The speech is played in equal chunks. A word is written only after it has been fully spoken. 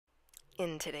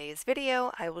In today's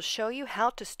video, I will show you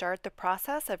how to start the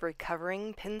process of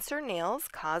recovering pincer nails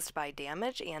caused by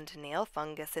damage and nail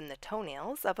fungus in the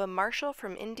toenails of a Marshal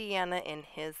from Indiana in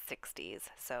his 60s,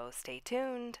 so stay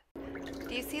tuned.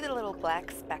 Do you see the little black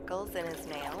speckles in his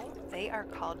nail? They are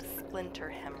called splinter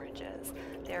hemorrhages.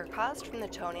 They are caused from the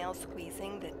toenail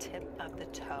squeezing the tip of the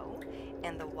toe,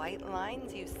 and the white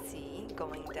lines you see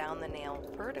going down the nail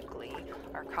vertically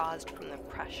are caused from the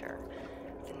pressure.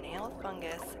 The nail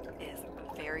fungus is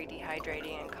very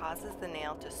dehydrating and causes the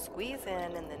nail to squeeze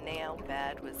in, and the nail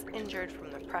bed was injured from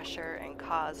the pressure and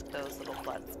caused those little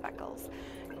blood speckles.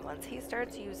 And once he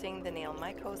starts using the nail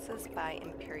mycosis by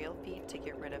Imperial Feet to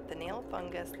get rid of the nail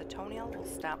fungus, the toenail will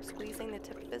stop squeezing the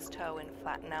tip of his toe and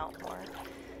flatten out more.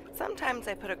 Sometimes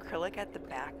I put acrylic at the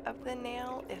back of the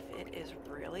nail if it is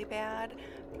really bad,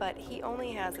 but he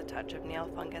only has a touch of nail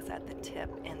fungus at the tip,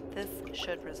 and this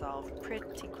should resolve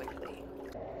pretty quickly.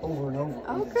 Over and over.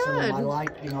 Oh, Some of them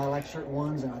good. I like certain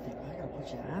ones, and I think I gotta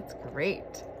put you. That's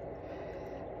great.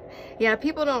 Yeah,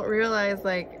 people don't realize,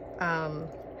 like,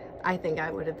 I think I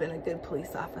would have been a good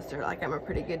police officer. Like, I'm a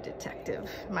pretty good detective.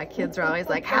 My kids are always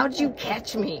like, "How'd you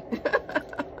catch me?"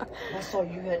 I saw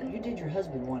you did your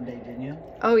husband one day, didn't you?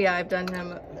 Oh yeah, I've done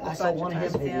him. I saw one of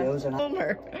his videos, and I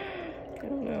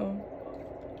don't know.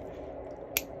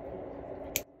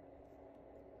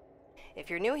 If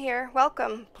you're new here,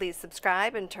 welcome. Please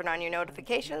subscribe and turn on your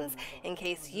notifications in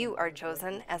case you are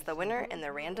chosen as the winner in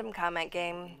the random comment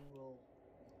game.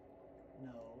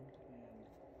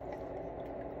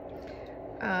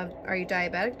 Are you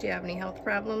diabetic? Do you have any health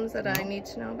problems that I need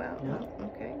to know about? No. Oh,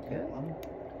 okay, good.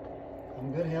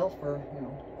 I'm good health for,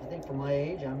 I think for my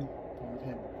age. I've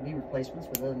had knee replacements,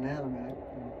 but other than that,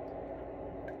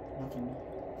 nothing.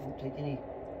 I don't take any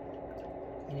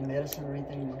medicine or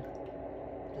anything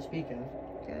to speak of.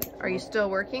 Good. Are you still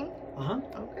working? Uh-huh.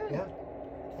 Oh, good.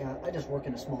 Yeah. I just work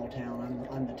in a small town.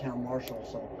 I'm the town marshal,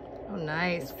 so. Oh,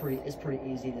 nice. It's pretty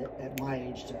easy at my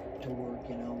age to work.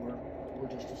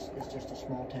 It's just a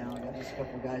small town. I got just a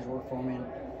couple of guys work for me, and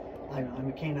I'm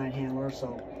a canine handler,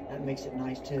 so that makes it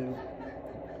nice too.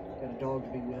 Got a dog to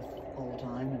be with all the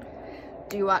time. And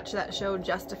Do you watch that show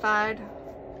Justified?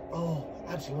 oh,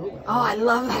 absolutely. Oh, I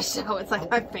love that show. It's like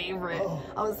my favorite. Oh,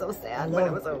 I was so sad when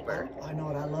it was over. I know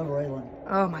it. I love Raylan.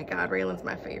 Oh my God, Raylan's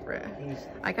my favorite. He's,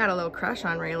 I got a little crush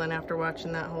on Raylan after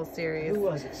watching that whole series. who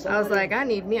was it? I was like, I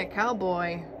need me a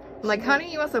cowboy. I'm like,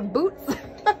 honey, you want some boots?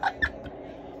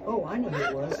 Oh, I know who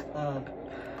it was.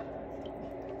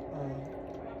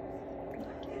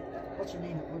 What's her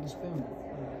name with the spoon?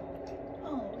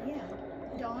 Oh,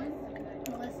 yeah. Dawn?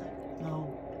 Melissa.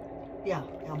 No. Yeah,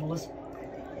 Melissa.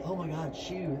 Oh my God,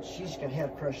 she's got to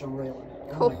have a crush on Raylan.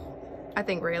 Oh my God. I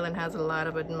think Raylan has a lot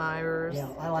of admirers.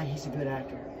 Yeah, he's a good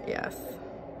actor. Yes.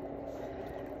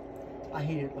 I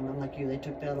hate it when I'm like you. They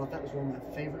took that off. That was one of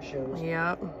my favorite shows.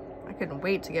 Yep. I couldn't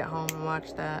wait to get home and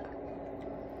watch that.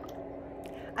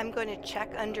 I'm going to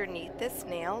check underneath this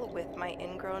nail with my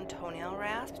ingrown toenail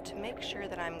rasp to make sure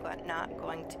that I'm not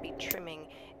going to be trimming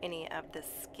any of the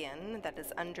skin that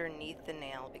is underneath the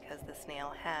nail, because this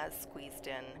nail has squeezed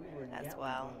in as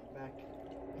well. Back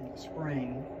in the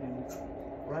spring, and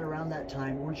right around that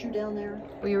time, weren't you down there?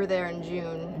 We were there in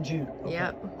June. In June. Okay.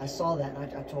 Yep. I saw that, and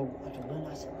I told Linda,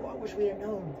 I said, "Oh, I wish we had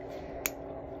known."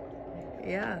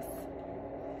 Yes.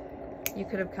 You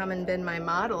could have come and been my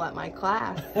model at my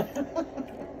class.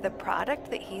 The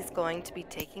product that he's going to be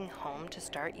taking home to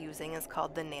start using is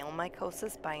called the Nail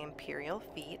Mycosis by Imperial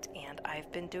Feet, and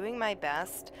I've been doing my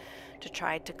best to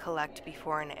try to collect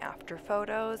before and after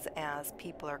photos as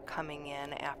people are coming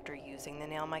in after using the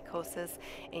nail mycosis,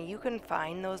 and you can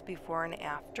find those before and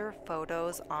after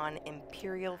photos on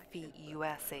Imperial Feet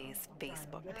USA's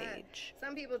Facebook page.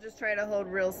 Some people just try to hold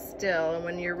real still, and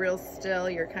when you're real still,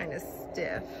 you're kind of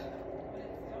stiff.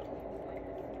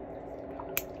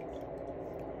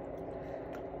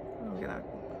 I'm gonna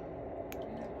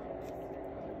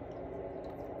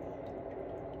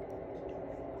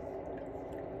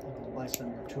I'll buy some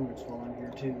of your tools while I'm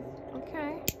here too.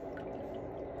 Okay.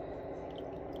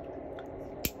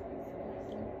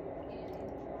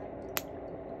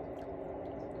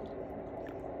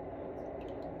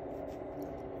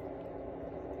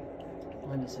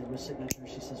 Linda said, we're sitting up there,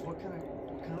 she says, what kind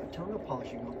of toenail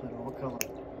polish you gonna put on? What color?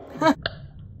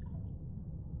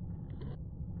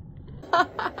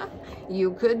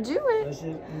 You could do it. I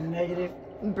said, negative.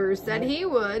 Bruce said he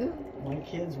would. My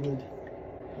kids would.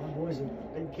 My boys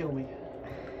would. They'd kill me.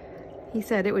 He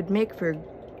said it would make for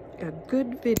a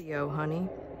good video, honey.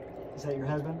 Is that your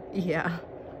husband? Yeah.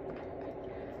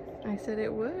 I said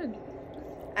it would.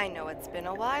 I know it's been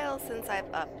a while since I've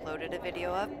uploaded a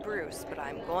video of Bruce, but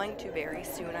I'm going to very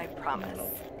soon, I promise.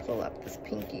 Pull up this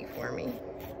pinky for me.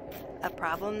 A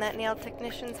problem that nail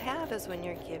technicians have is when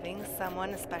you're giving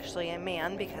someone, especially a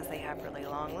man, because they have really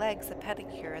long legs, a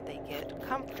pedicure, they get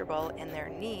comfortable and their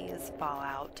knees fall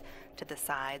out to the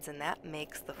sides, and that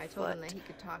makes the foot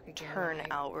turn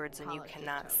outwards and you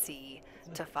cannot see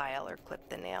to file or clip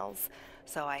the nails.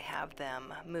 So I have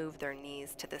them move their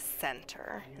knees to the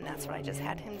center, and that's what I just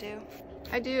had him do.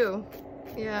 I do,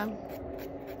 yeah.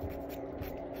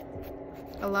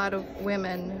 A lot of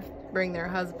women bring their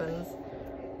husbands.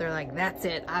 They're like, that's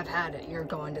it, I've had it, you're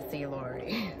going to see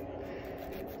Lori.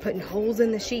 Putting holes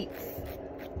in the sheets.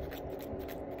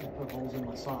 I put holes in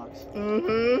my socks.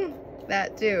 Mm-hmm,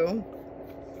 that too.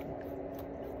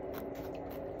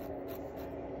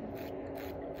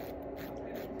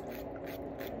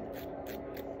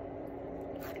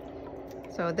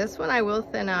 So this one I will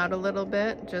thin out a little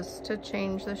bit just to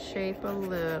change the shape a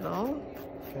little.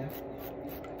 Okay.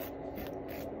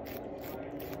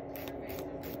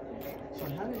 So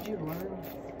how did you learn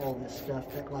all this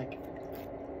stuff that, like,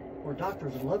 where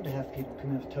doctors would love to have people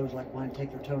come in with toes like mine,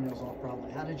 take their toenails off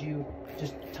probably. How did you,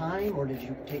 just time, or did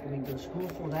you take me to school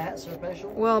for that special?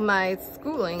 Well, my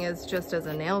schooling is just as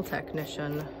a nail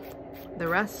technician. The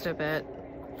rest of it,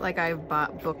 like, I've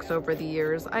bought books over the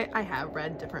years. I have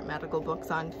read different medical books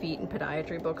on feet and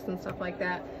podiatry books and stuff like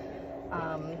that.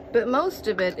 But most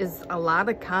of it is a lot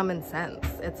of common sense.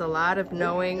 It's a lot of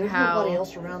knowing There's how... nobody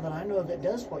else around that I know that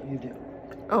does what you do.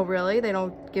 Oh, really? They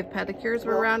don't give pedicures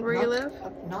around where you live?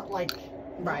 Not like...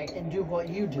 Right. And do what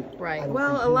you do. Right.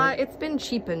 Well, a lot... It's been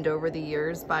cheapened over the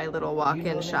years by little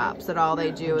walk-in shops that all they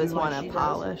do is want to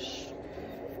polish.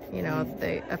 You know,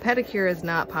 a pedicure is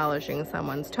not polishing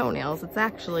someone's toenails. It's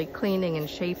actually cleaning and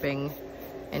shaping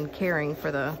and caring for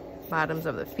the bottoms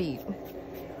of the feet.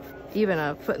 Even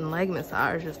a foot and leg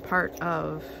massage is part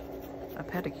of a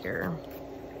pedicure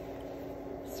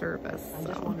service. I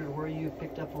just wondered where you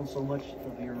picked up on so much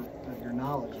of your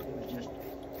knowledge. If it was just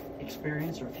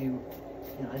experience, or if you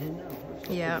know, I didn't know.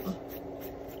 Yeah.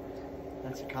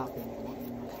 That's a compliment.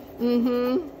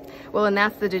 Mm-hmm. Well, and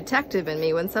that's the detective in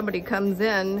me. When somebody comes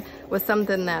in with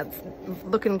something that's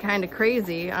looking kind of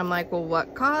crazy, I'm like, well,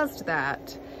 what caused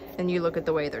that? And you look at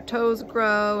the way their toes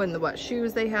grow and what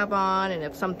shoes they have on, and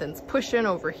if something's pushing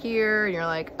over here, and you're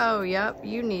like, oh, yep,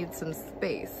 you need some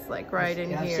space, like right in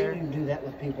here. here. I've seen you do that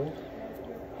with people.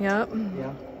 Yep.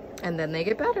 Yeah. And then they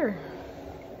get better.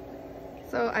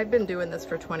 So I've been doing this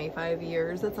for 25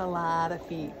 years. It's a lot of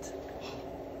feet.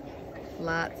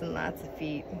 Lots and lots of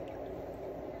feet.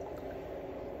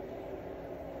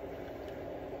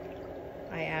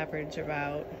 I average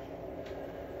about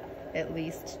at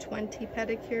least 20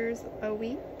 pedicures a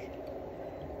week.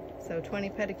 So 20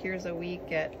 pedicures a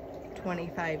week at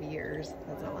 25 years.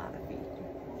 That's a lot of feet.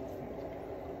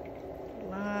 A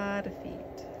lot of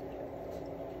feet.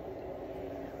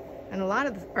 And a lot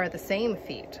of them are the same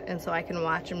feet. And so I can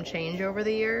watch them change over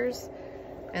the years.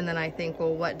 And then I think,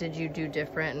 well, what did you do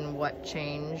different and what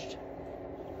changed?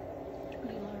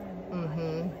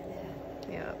 Mm-hmm.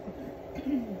 Yeah.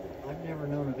 I've never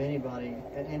known of anybody,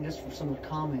 and just from some of the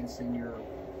comments in your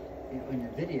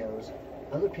videos,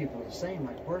 other people are the same.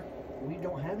 Like, we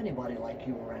don't have anybody like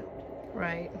you around.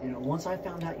 Right. You know, once I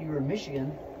found out you were in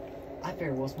Michigan, I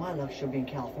figured, what's my luck? She'll be in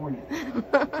California.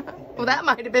 Well, that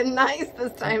might have been nice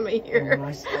this time of year. When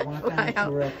I found out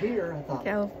you were up here, I thought,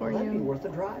 California. well, that'd be worth a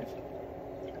drive.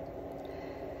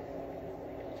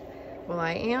 Well,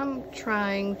 I am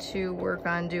trying to work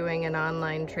on doing an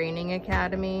online training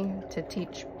academy to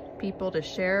teach people to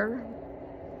share,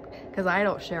 because I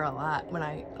don't share a lot.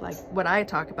 What I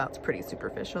talk about is pretty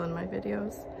superficial in my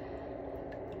videos.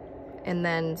 And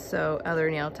then so other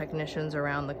nail technicians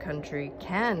around the country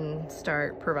can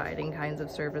start providing kinds of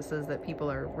services that people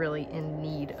are really in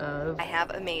need of. I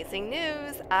have amazing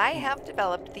news. I have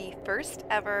developed the first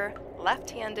ever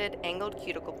left-handed angled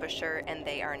cuticle pusher, and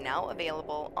they are now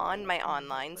available on my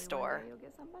online store.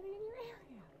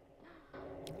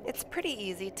 It's pretty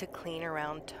easy to clean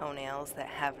around toenails that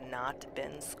have not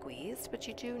been squeezed, but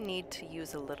you do need to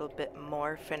use a little bit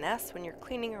more finesse when you're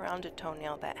cleaning around a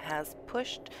toenail that has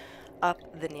pushed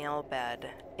up the nail bed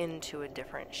into a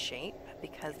different shape,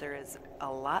 because there is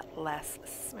a lot less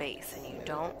space and you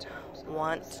don't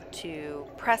want to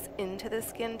press into the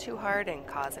skin too hard and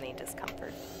cause any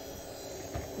discomfort.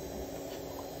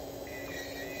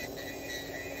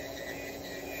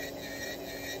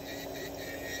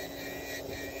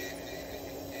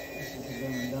 This is the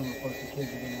dumb and dumber part the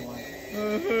kids are going to like.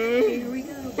 Mm-hmm. Here we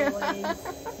go, boys.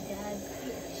 Dad,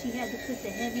 she had to put the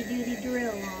heavy-duty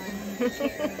drill on.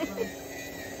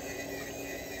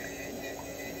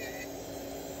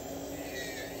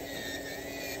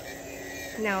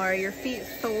 Now, are your feet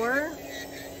sore?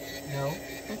 No.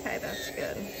 Okay, that's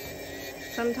good.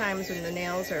 Sometimes when the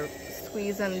nails are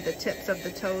squeezing the tips of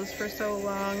the toes for so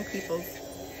long, people's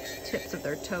tips of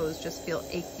their toes just feel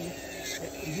achy.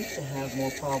 I used to have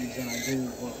more problems than I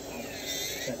do.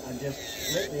 But I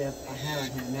just, lately I had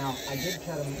on here. Now, I did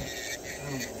cut them,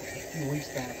 I don't know, a few weeks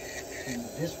back, and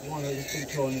this big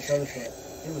toe and this other foot,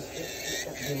 it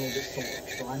got to be a little bit sore.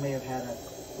 So I may have had a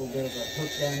little bit of a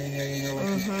hook down in there, you know,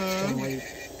 like some lady.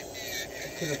 I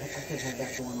could have had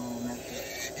that going on that foot.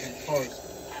 And as far as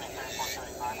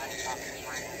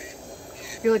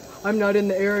You're like, I'm not in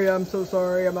the area, I'm so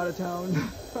sorry, I'm out of town.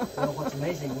 well, what's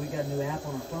amazing, we got a new app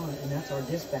on our phone, and that's our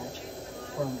dispatch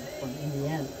from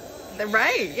Indiana.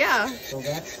 Right, yeah. So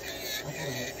that's, I thought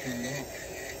I had it turned off.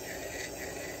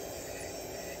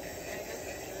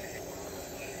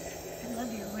 I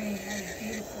love your ring. That is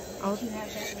beautiful. Oh, Did you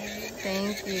have that made?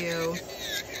 Thank you.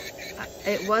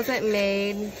 It wasn't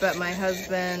made, but my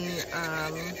husband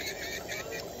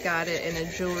got it in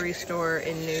a jewelry store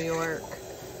in New York,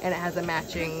 and it has a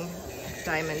matching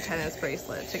diamond tennis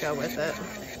bracelet to go with it.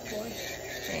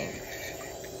 Thanks.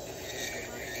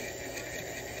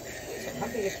 So how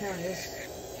big a town is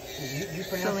you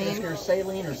pronounce Saline. it here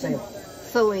Saline or Salem?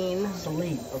 Saline.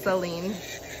 Saline. Okay. Saline.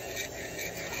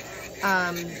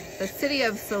 The city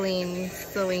of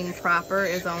Saline proper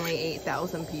is only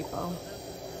 8,000 people.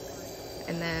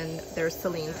 And then there's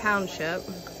Saline Township,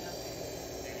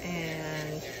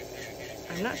 and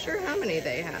I'm not sure how many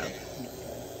they have.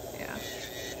 Yeah.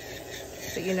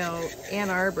 But you know, Ann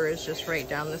Arbor is just right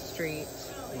down the street.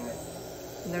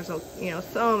 And there's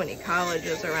so many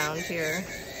colleges around here.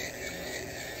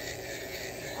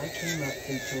 I came up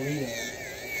through Toledo,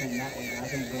 came that way, but I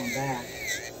think going back,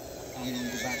 I'm going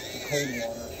to go back to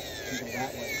Coldwater and go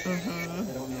that way.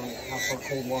 I don't know how far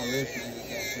Coldwater is from here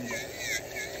exactly, but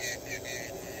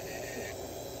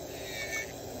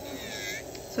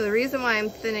So the reason why I'm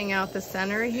thinning out the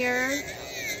center here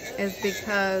is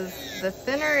because the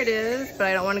thinner it is, but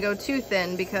I don't want to go too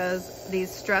thin because these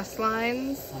stress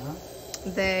lines,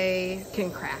 they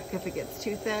can crack if it gets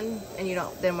too thin, and you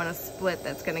don't then want to split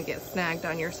that's going to get snagged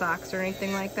on your socks or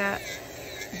anything like that.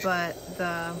 But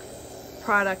the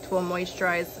product will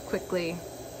moisturize quickly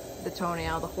the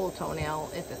toenail, the whole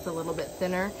toenail, if it's a little bit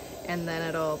thinner, and then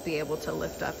it'll be able to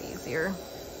lift up easier.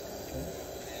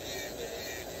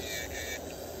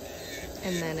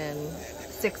 And then in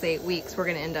 6-8 weeks, we're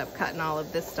going to end up cutting all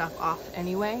of this stuff off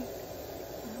anyway.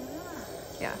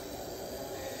 Yeah.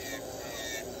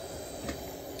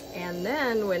 And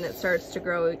then when it starts to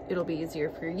grow, it'll be easier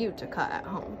for you to cut at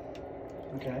home.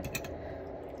 okay.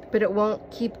 But it won't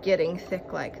keep getting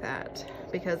thick like that,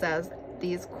 because as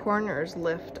these corners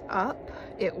lift up,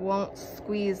 it won't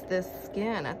squeeze this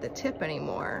skin at the tip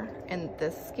anymore. And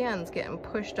the skin's getting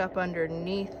pushed up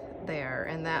underneath there,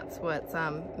 and that's what's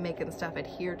making stuff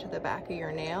adhere to the back of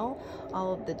your nail.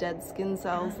 All of the dead skin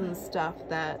cells and stuff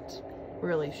that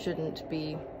really shouldn't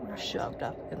be shoved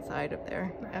up inside of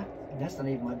there. Yeah. And that's not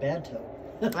even my bad toe.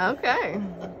 Okay.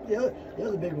 The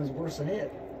other big one's worse than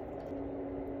it.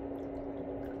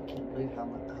 I can't believe how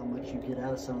much you get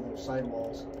out of some of those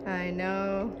sidewalls. I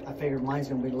know. I figured mine's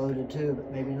going to be loaded too,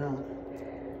 but maybe not.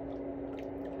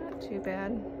 Not too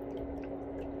bad.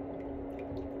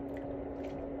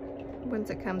 Once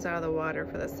it comes out of the water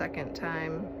for the second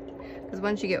time, because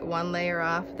once you get one layer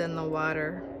off, then the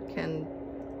water can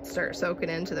start soaking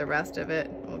into the rest of it.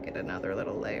 We'll get another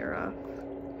little layer off.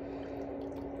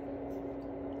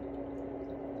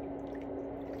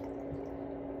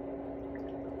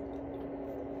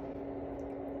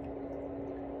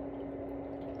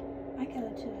 I go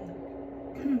to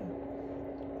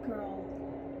a girl.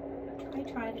 I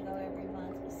try to go every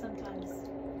month, but sometimes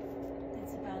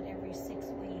it's about every 6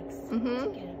 weeks to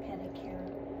get a pedicure.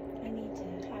 I need to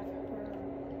have her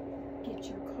get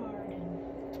your card and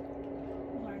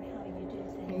learn how you do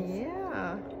things.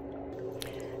 Yeah.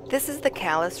 This is the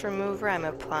callus remover I'm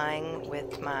applying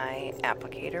with my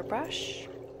applicator brush.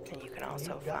 And you can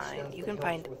also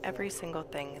find every single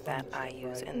thing that I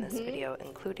use in this video,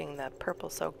 including the purple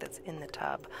soak that's in the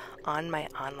tub, on my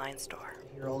online store.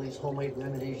 Hear all these homemade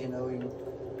remedies, you know,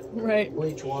 Right.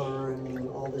 bleach water and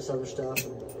all this other stuff,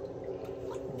 and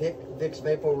Vicks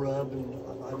Vapor Rub, and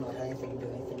I've not had anything to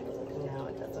do anything with it. No,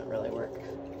 it doesn't really work.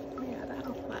 Yeah,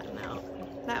 that'll flatten out.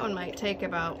 That one might take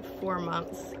about 4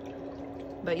 months,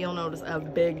 but you'll notice a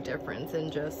big difference in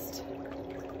just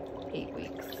 8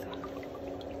 weeks.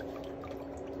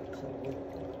 So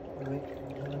we'll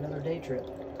have another day trip.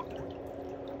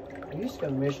 I used to go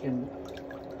to Michigan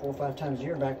 4 or 5 times a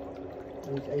year back.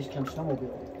 I used to come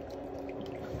snowmobiling.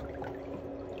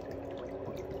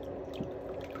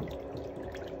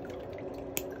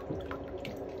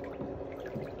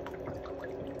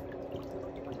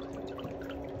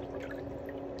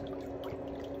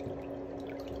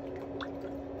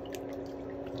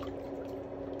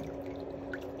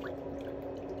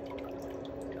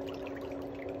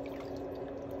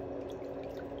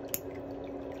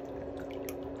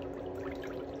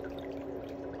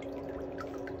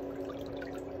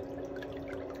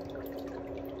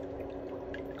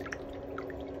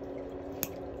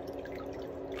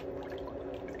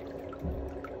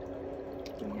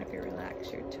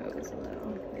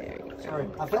 Sorry,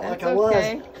 I felt That's like I was.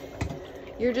 okay.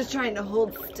 You're just trying to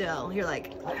hold still. You're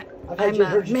like, I've I'm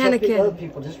heard a you tell mannequin. other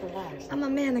people, just relax. I'm a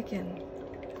mannequin.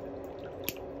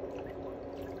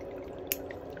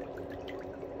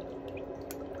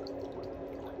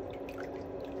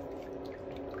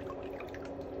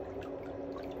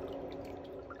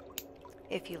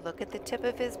 If you look at the tip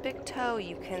of his big toe,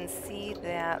 you can see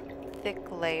that thick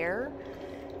layer,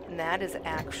 and that is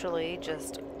actually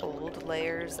just old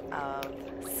layers of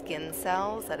skin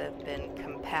cells that have been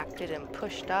compacted and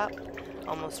pushed up,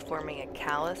 almost forming a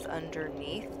callus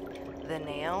underneath the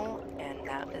nail, and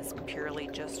that is purely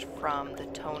just from the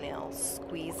toenail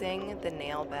squeezing the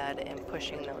nail bed and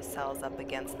pushing those cells up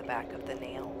against the back of the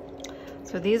nail.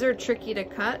 So these are tricky to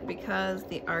cut because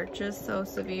the arch is so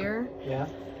severe. Yeah.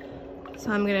 So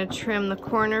I'm going to trim the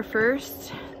corner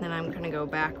first, then I'm going to go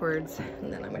backwards,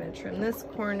 and then I'm going to trim this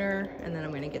corner, and then I'm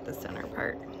going to get the center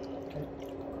part. Okay.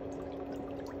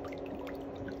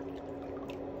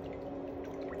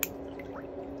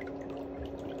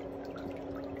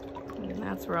 And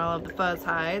that's where all of the fuzz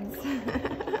hides.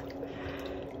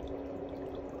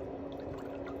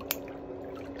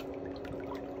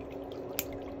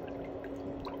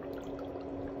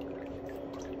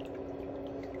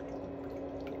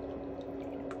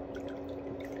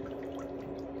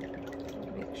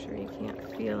 Sure you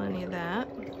can't feel any of that.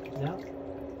 No.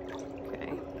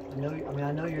 Okay.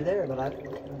 I know you're there, but I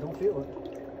don't feel it.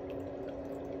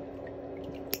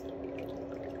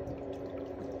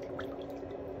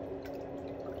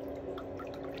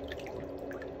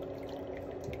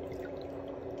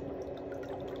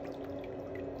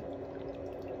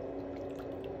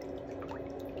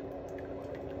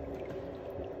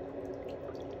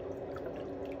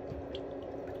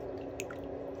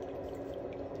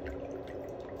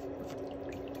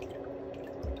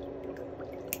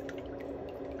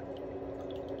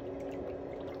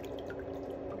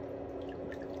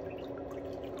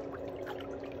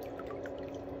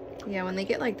 Yeah, when they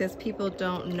get like this, people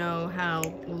don't know how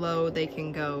low they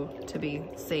can go to be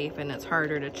safe, and it's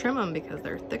harder to trim them because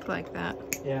they're thick like that.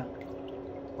 Yeah.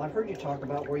 Well, I've heard you talk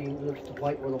about where you look at the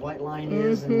white, where the white line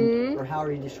is, and, or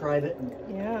however you describe it. And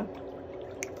yeah.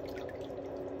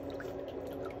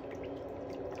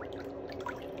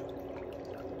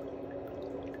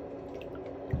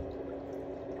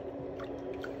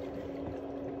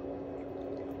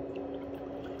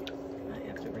 I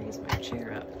have to raise my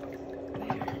chair up.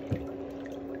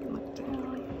 Look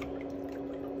down.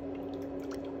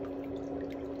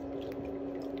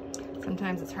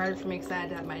 Sometimes it's hard for me because I had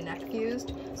to have my neck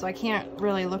fused, so I can't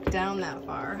really look down that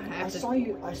far. I saw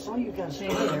you guys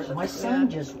there. My son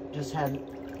just had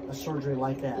a surgery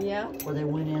like that. Yeah. Where they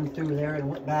went in through there and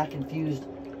went back and fused.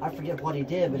 I forget what he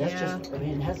did, but that's Yeah. just, I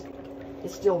mean,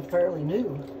 it's still fairly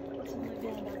new. It's only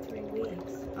been about 3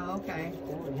 weeks. Oh, okay.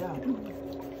 Yeah.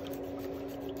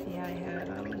 Yeah, I had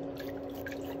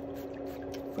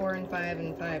 4 and 5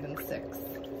 and 5 and 6.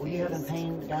 Were you having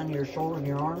pain down your shoulder and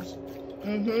your arms?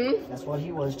 Mm-hmm. That's what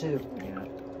he was too. Yeah.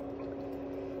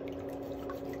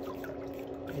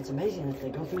 It's amazing that they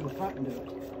go through the front and do it.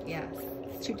 Yes.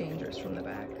 It's too dangerous from the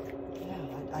back. Yeah,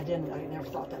 I never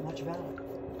thought that much about it.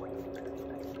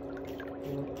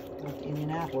 We went to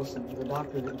Indianapolis, and the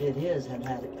doctor that did his had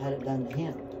it done to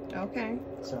him. Okay.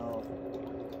 So.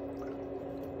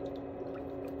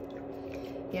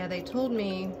 Yeah, they told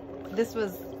me, this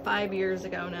was 5 years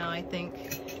ago now, I think.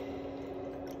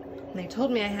 And they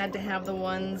told me I had to have the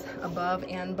ones above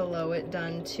and below it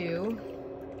done too,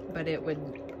 but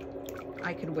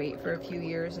I could wait for a few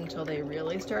years until they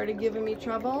really started giving me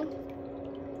trouble.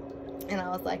 And I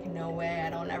was like, no way, I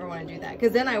don't ever want to do that,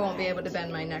 because then I won't be able to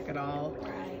bend my neck at all.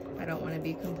 Right. I don't want to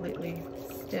be completely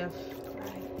stiff.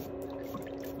 Right.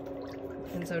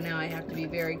 And so now I have to be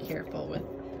very careful with,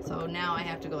 so now I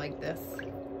have to go like this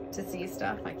to see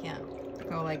stuff. I can't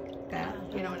go like that,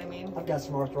 you know what I mean? I've got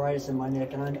some arthritis in my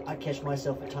neck, and I catch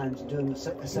myself at times doing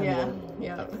assembly.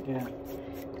 Yeah.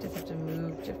 Just have to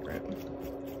move different.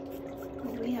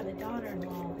 Well, we have a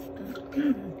daughter-in-law.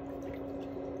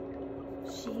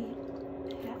 She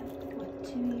had,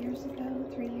 3 years ago,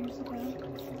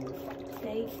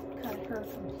 they cut her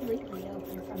completely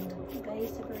open from the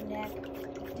base of her neck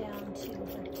down to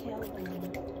her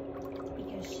tailbone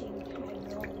because she had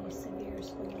really severe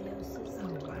scoliosis. Oh,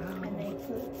 wow. And they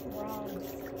put rods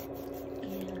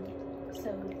in. So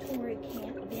Tori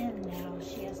can't bend now.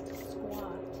 She has to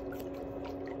squat.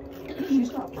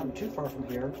 She's not from too far from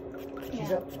here. She's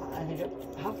Yeah. up, I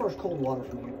think, how far is cold water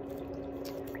from here?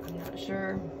 I'm not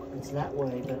sure. It's that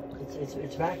way, but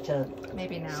it's back to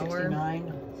Maybe an hour.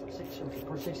 69.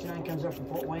 69 comes up from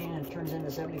Fort Wayne and turns into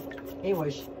 70.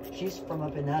 Anyway, she's from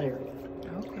up in that area.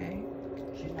 Okay.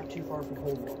 She's not too far from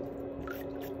cold water.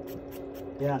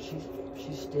 Yeah, she's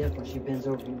stiff when she bends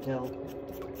over, you can tell.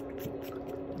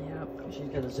 Yep. She's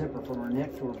got a zipper from her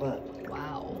neck to her butt.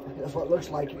 Wow. That's what it looks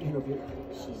like, you know, if you...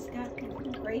 She's got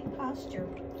great posture.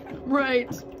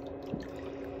 Right.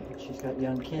 She's got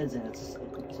young kids, and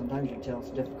sometimes you can tell it's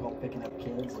difficult picking up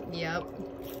kids. Yep.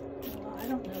 Well, I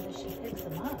don't know that she picks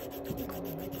them up.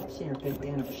 I've seen her pick the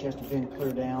end, but she has to bend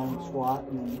clear down, squat,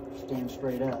 and then stand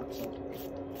straight up. So,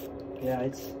 yeah,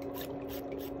 it's...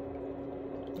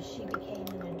 She became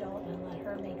an adult and let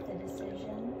her make the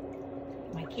decision.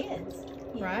 My kids.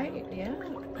 you Right, know. yeah.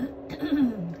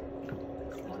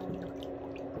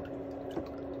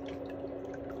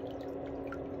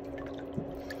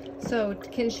 So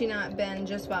can she not bend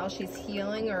just while she's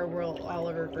healing, or will all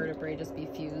of her vertebrae just be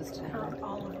fused?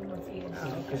 All of them are fused.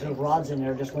 Oh, Because those rods in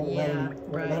there just won't let Yeah, them,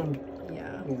 right.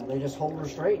 Yeah. you know, they just hold her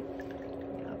straight.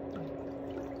 Yep.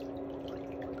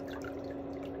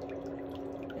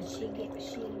 But she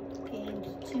gained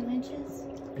 2 inches.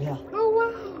 Yeah, Oh,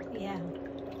 wow. Yeah.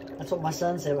 that's what my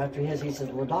son said after his. He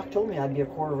said, well, Doc told me I'd be a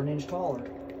 1/4 of an inch taller.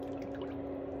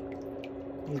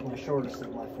 He's my shortest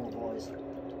of my 4 boys.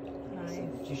 Nice.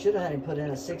 But you should have had him put in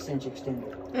a 6-inch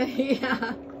extender.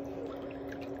 Yeah.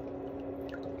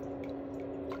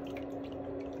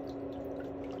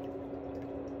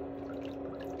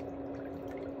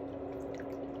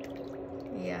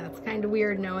 Yeah, it's kind of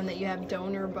weird knowing that you have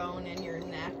donor bone in your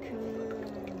neck.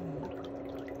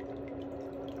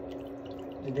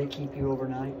 Did they keep you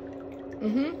overnight?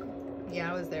 Mm-hmm.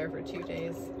 Yeah, I was there for 2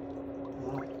 days.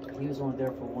 Well, he was only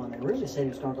there for 1. They originally said he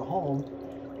was going to go home,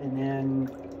 and then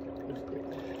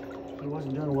he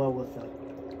wasn't doing well with the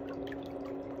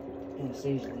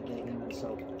anesthesia they gave him, and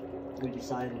so we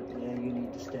decided, yeah, you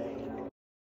need to stay, you know.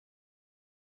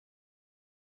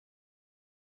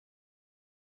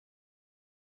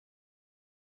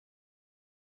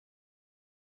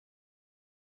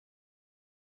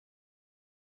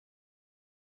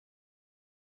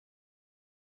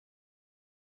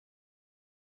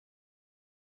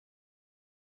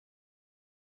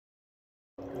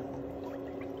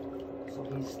 So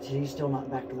he's still not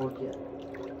back to work yet.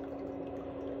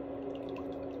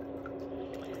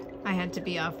 I had to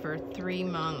be off for 3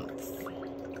 months.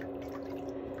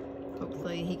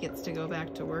 Hopefully he gets to go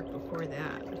back to work before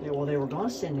that. Yeah, well, they were going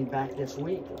to send me back this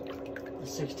week, the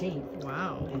 16th.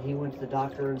 Wow. And he went to the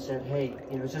doctor and said, hey,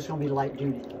 you know, it's just going to be light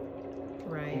duty.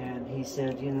 Right. And he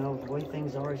said, you know, the way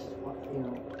things are, he says, well, you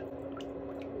know,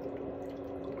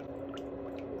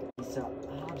 he said,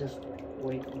 I'll just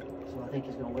wait. So I think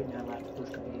he's going to wait now like the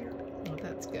first of the year. Oh,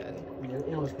 that's good. And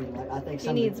it'll just be like, I think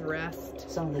He needs rest.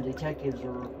 some of the detectives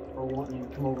are wanting him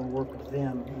to come over and work with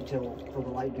them until for the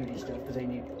light duty stuff, because they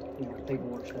need, you know,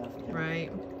 paperwork stuff. And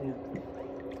Right. yeah.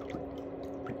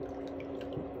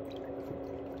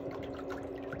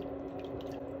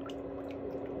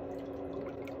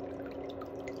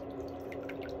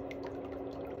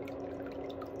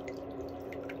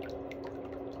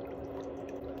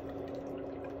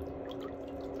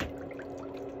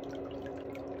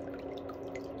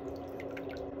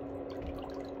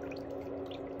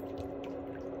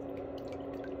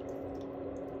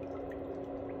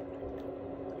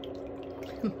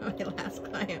 My last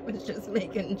client was just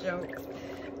making jokes.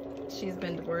 She's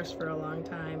been divorced for a long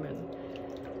time,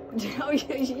 and you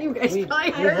guys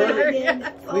probably heard her.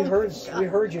 Yes, We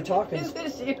heard you talking.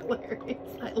 Isn't she hilarious?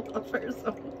 I love her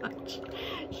so much.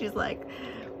 She's like,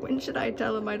 when should I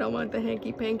tell him I don't want the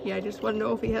hanky-panky? I just want to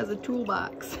know if he has a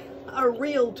toolbox. A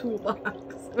real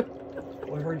toolbox.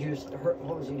 We heard you.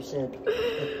 What was it you said?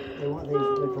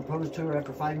 They proposed to her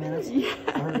after 5 minutes. Yeah.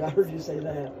 I heard you say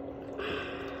that.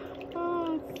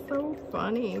 Oh, it's so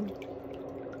funny.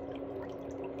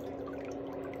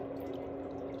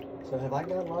 So have I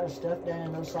got a lot of stuff down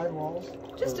in those side walls?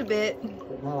 Just a bit.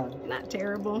 But Not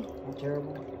terrible. not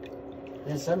terrible.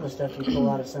 Then some of the stuff you pull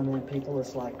out of some of them people,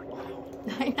 it's like, wow.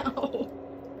 I know.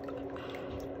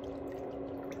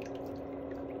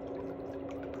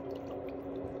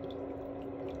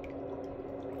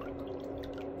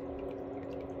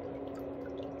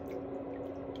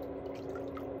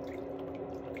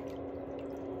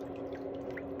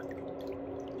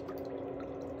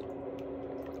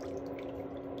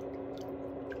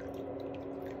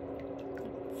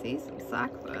 See some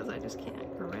sock fuzz, I just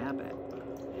can't grab it.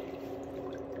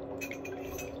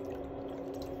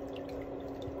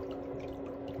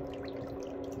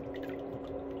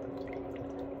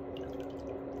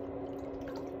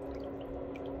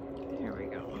 There we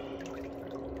go.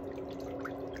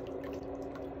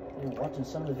 You know, watching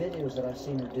some of the videos that I've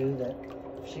seen her do, that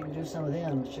if she can do some of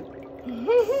them,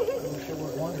 It sure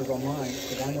worked wonders on mine,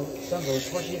 because I know some of those,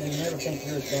 of course, you never think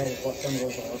you're as bad as what some of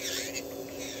those are.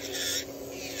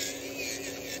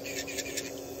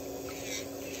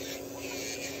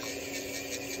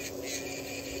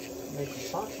 Make the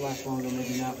socks last longer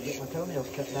maybe now to get my toenails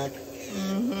cut back.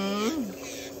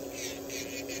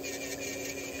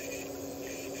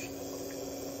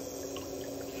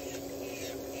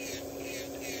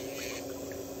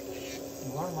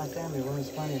 A lot of my family runs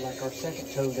funny, like our second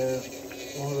toe there,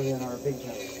 longer than our big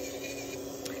toe.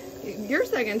 Your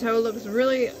second toe looks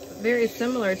really very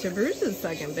similar to Bruce's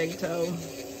second big toe.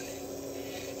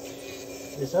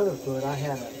 This other foot, I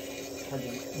had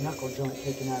the knuckle joint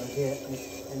taken out of it,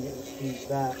 and it was fused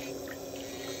back.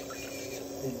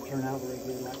 Didn't turn out very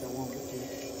good like I wanted it to.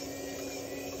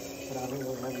 But I don't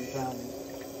really have any problems.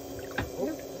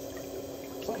 Oh,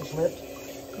 something slipped.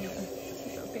 Yeah,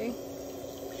 it's okay.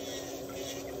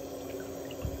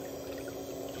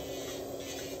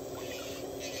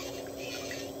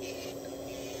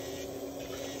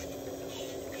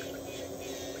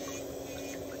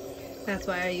 That's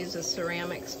why I use the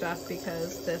ceramic stuff,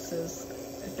 because this is,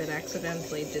 if it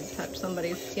accidentally did touch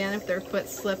somebody's skin, if their foot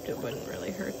slipped, it wouldn't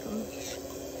really hurt them.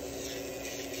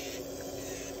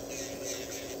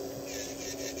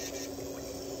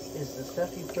 Is the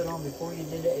stuff you put on before you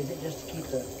did it, is it just to keep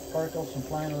the particles from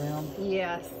flying around?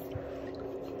 Yes.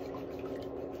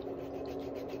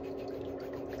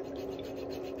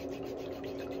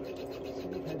 So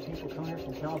we've had people come here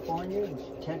from California and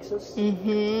Texas.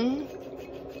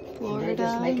 Florida. Did they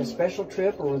just make a special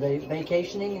trip, or were they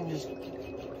vacationing and just...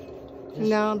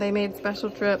 No, they made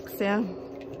special trips, yeah.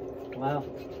 Wow.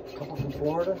 A couple from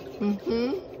Florida.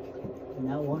 And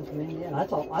now one from Indiana. I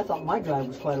thought my drive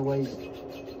was quite a ways.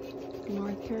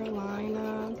 North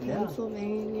Carolina, Yeah.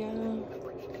 Pennsylvania,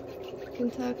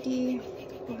 Kentucky,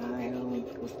 Ohio,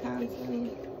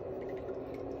 Wisconsin,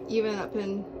 even up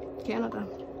in Canada.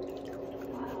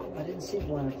 Wow. I didn't see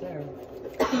one up there.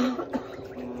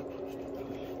 Yeah.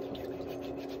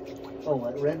 Oh,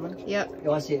 that red one? Yep.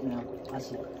 Oh, I see it now. I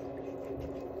see it.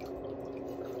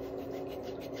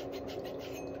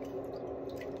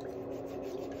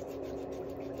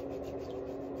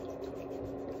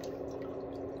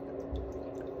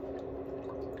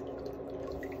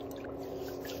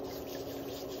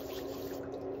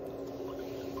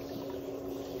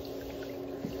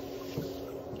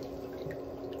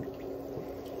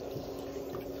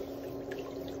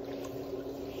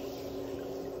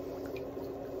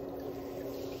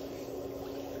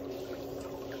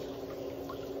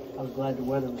 I was glad the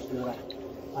weather was good.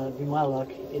 That'd be my luck.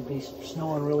 It'd be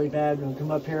snowing really bad when we come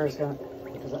up here. It's gonna,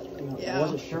 because I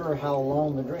wasn't sure how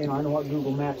long the, I know what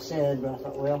Google Maps said, but I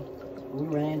thought, well, we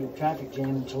ran into a traffic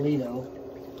jam in Toledo.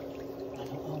 I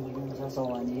thought, oh my goodness, that's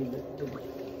all I need. But we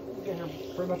got here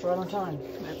pretty much right on time.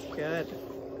 That's good.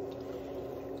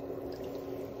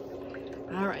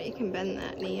 All right, you can bend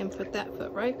that knee and put that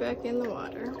foot right back in the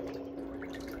water.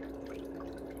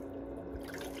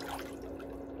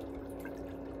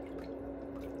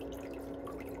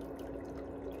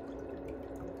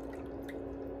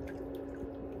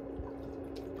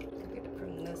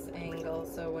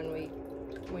 So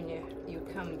when you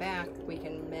come back, we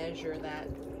can measure that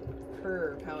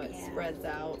curve, how it spreads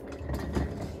out.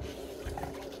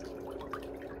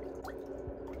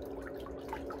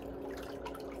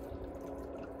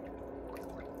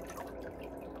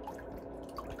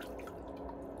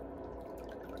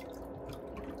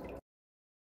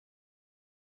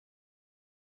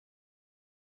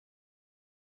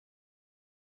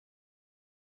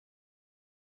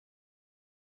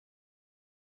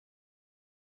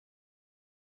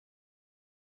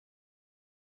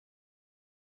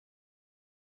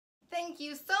 Thank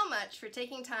you so much for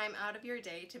taking time out of your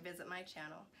day to visit my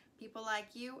channel. People like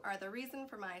you are the reason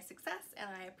for my success, and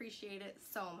I appreciate it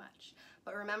so much.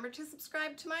 But remember to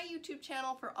subscribe to my YouTube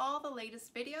channel for all the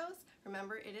latest videos.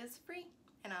 Remember, it is free,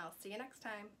 and I'll see you next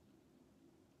time.